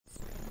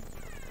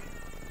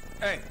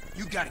Hey,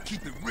 you gotta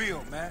keep it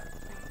real, man.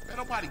 Man,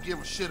 nobody give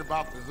a shit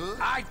about the hood.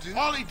 I do.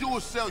 All they do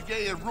is sell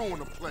yay and ruin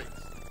the place.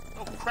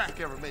 No crack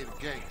ever made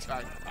a gang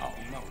tight. Oh,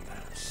 no,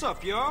 man. What's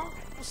up, y'all?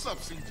 What's up,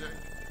 CJ?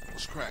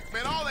 What's crack?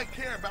 Man, all they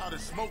care about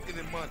is smoking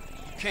and money.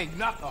 You can't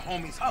knock the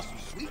homies' hustle,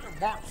 sweet.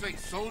 Marks ain't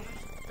soldiers.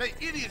 They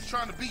idiots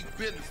trying to be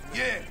businessmen.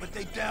 Yeah, but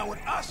they down with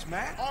us,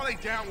 man. All they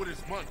down with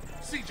is money.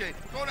 CJ,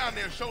 go down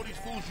there and show these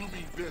fools you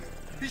mean business.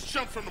 These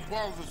chumps from the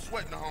balls are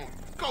sweating the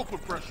homies. Go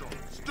put pressure on them.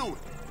 Let's do it.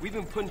 We've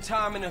been putting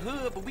time in the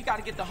hood, but we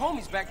gotta get the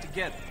homies back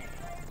together.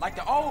 Like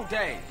the old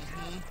days.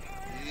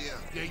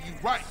 Yeah, you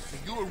right.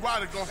 And you and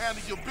Ryder gonna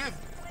handle your business.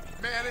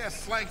 Man, they're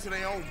slang to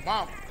their own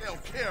mama. They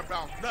don't care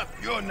about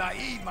nothing. You're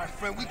naive, my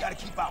friend. We gotta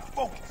keep our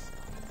focus.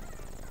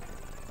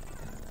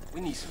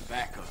 We need some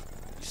backup.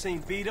 You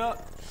seen Beat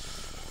Up?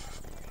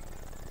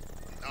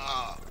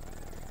 Nah.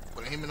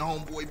 But him and the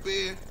homeboy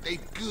Bear, they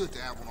good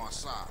to have on our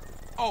side.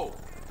 Oh,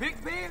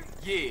 Big Bear?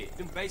 Yeah,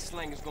 them bass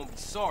slangers gonna be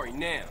sorry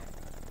now.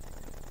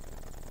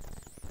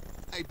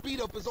 Hey, Beat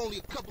Up is only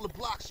a couple of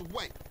blocks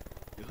away.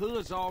 The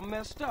hood's all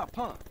messed up,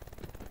 huh?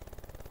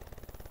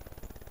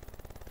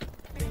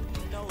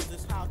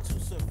 How to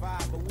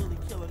survive, but will he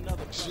kill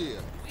another? Yeah,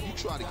 you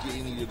try to get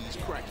any of these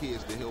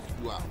crackheads to help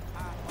you out.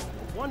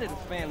 One of the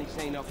families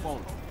ain't up on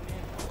it.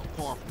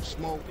 Apart from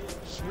Smoke,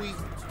 Sweet,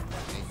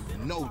 and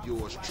you know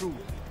yours truly.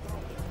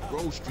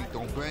 Grove Street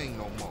don't bang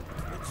no more.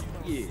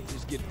 Yeah,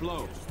 just get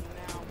blown.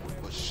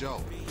 For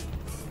sure.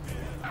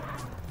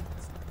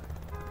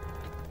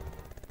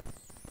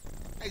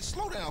 Hey,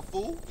 slow down,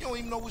 fool. You don't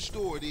even know which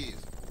store it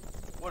is.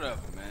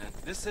 Whatever, man.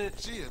 This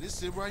it? Yeah,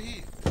 this it right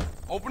here.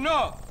 Open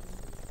up!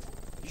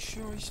 You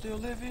sure he still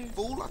live here?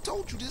 Fool, I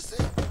told you this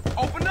it.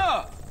 Open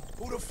up!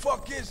 Who the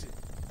fuck is it?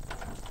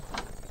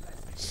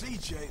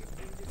 CJ,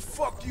 the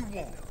fuck you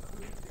want?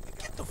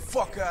 Get the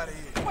fuck out of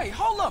here. Wait,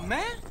 hold up,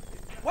 man.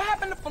 What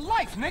happened to for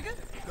life, nigga?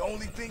 The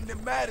only thing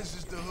that matters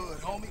is the hood,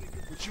 homie.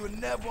 But you'll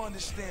never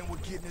understand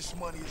what getting this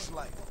money is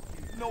like.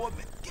 You know what,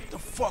 man? Get the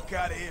fuck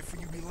out of here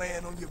before you be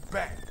laying on your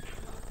back.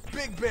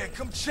 Big Bear,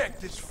 come check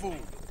this fool.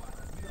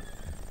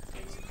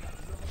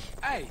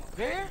 Hey,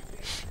 Bear?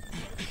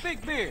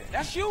 Big Bear,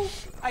 that's you?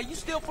 Hey, you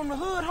still from the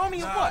hood,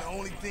 homie, or what? The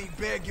only thing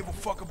Bear give a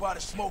fuck about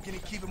is smoking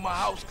and keeping my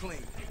house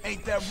clean.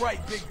 Ain't that right,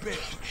 Big Bear?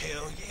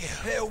 Hell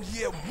yeah. Hell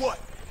yeah, what?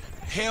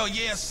 Hell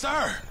yeah,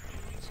 sir.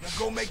 Now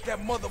go make that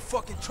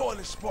motherfucking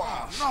toilet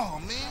spark. No,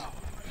 man.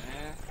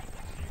 Man.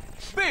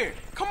 Bear,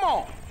 come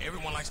on.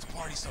 Everyone likes to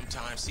party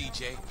sometimes,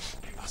 CJ.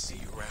 I'll see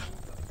you around.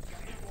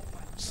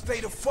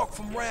 Stay the fuck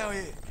from around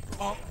here,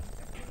 punk.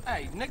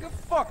 Hey, nigga,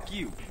 fuck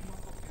you.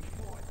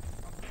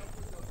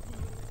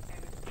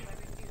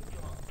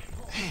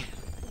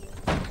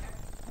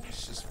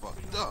 It's just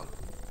fucked up.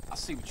 I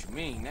see what you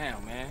mean now,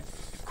 man.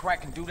 If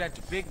Crack can do that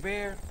to Big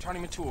Bear, turn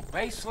him into a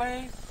base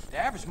slave, the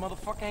average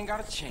motherfucker ain't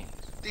got a chance.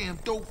 Damn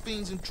dope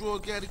fiends and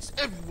drug addicts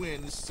everywhere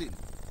in the city.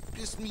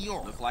 Piss me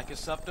off. Look like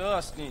it's up to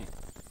us then.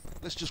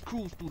 Let's just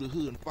cruise through the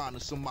hood and find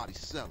us somebody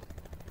selling.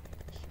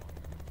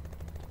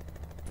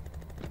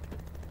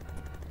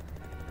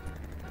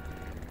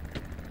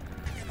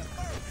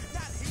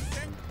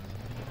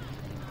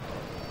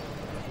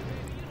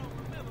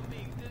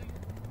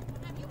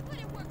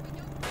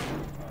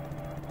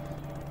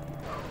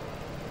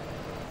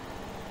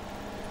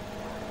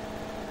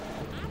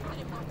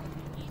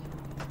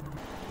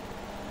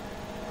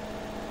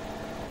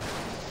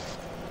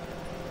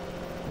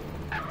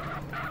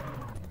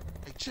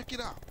 Check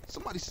it out.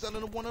 Somebody's selling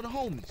to one of the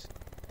homies.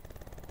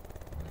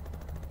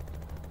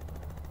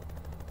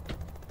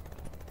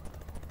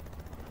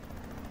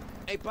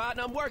 Hey,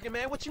 partner, I'm working,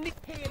 man. What you need?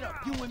 Head up,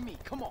 you and me.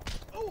 Come on.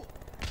 Ooh.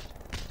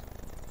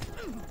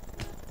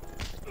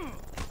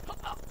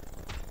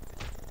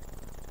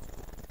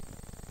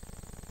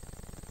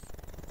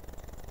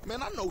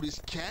 Man, I know this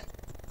cat.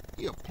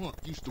 He a punk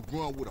used to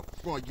run with a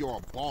front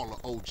yard baller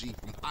OG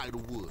from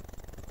Idlewood.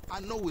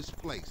 I know his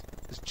place.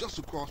 It's just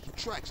across the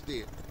tracks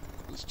there.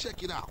 Let's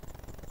check it out.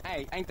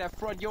 Hey, ain't that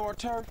front yard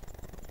turf?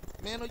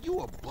 Man, are you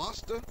a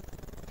buster?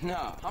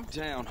 Nah, I'm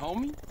down,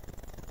 homie.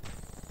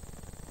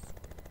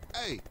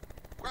 Hey,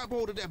 grab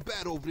hold of that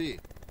bat over there.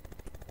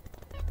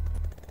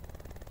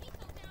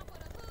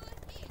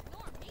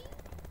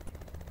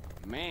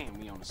 Man,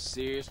 we on a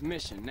serious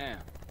mission now.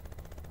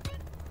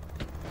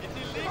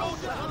 It's illegal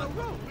down the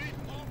road. Man,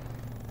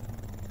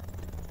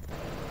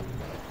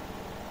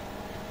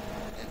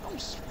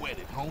 don't sweat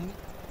it, homie.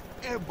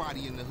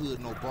 Everybody in the hood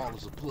know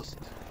ballers are pussies.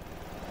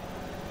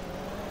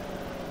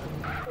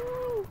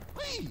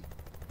 Wee!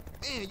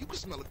 Man, you can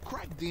smell a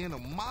crack den a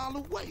mile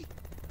away.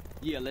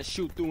 Yeah, let's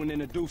shoot through and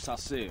introduce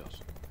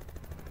ourselves.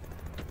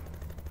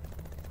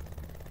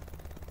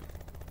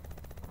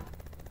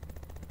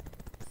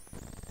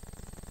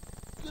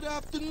 Good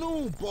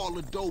afternoon,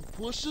 baller dope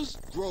pushers.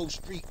 Grove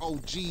Street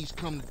OGs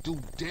come to do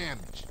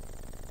damage.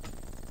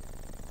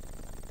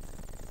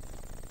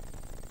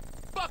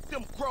 Fuck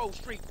them Grove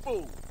Street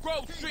fools.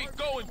 Grove Street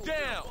going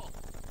down.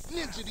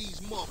 Ninja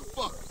these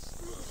motherfuckers.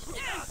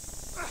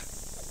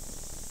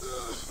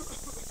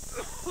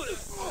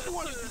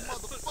 One of you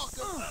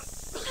motherfuckers.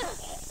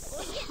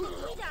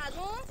 We got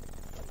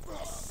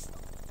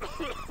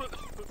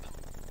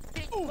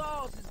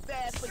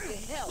bad for your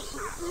health.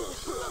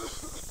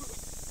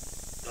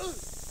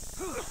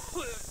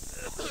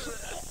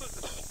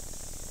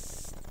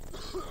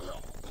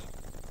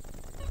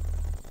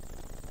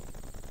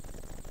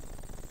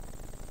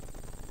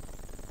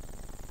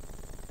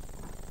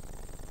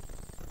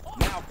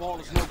 Now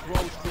ballers know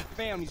Grove Street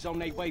families on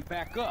their way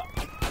back up.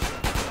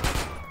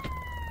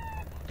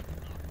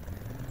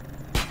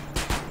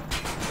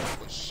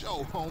 For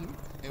sure, homie.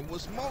 And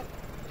what's more,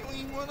 you ain't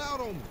even run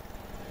out on me.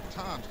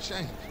 Times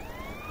change.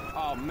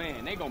 Oh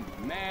man, they gonna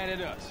be mad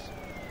at us.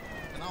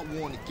 And I'll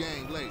warn the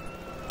gang later.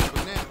 But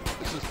now,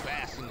 let's just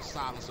bask in the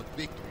silence of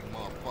victory,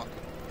 motherfucker.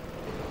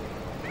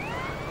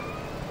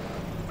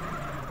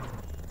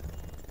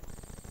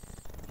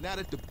 Now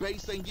that the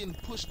base ain't getting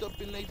pushed up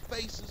in their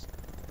faces,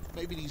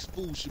 maybe these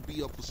fools should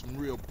be up for some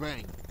real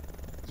bang.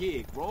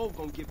 Yeah, Grove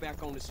gonna get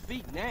back on his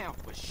feet now,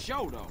 for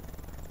sure though.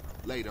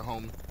 Later,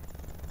 homie.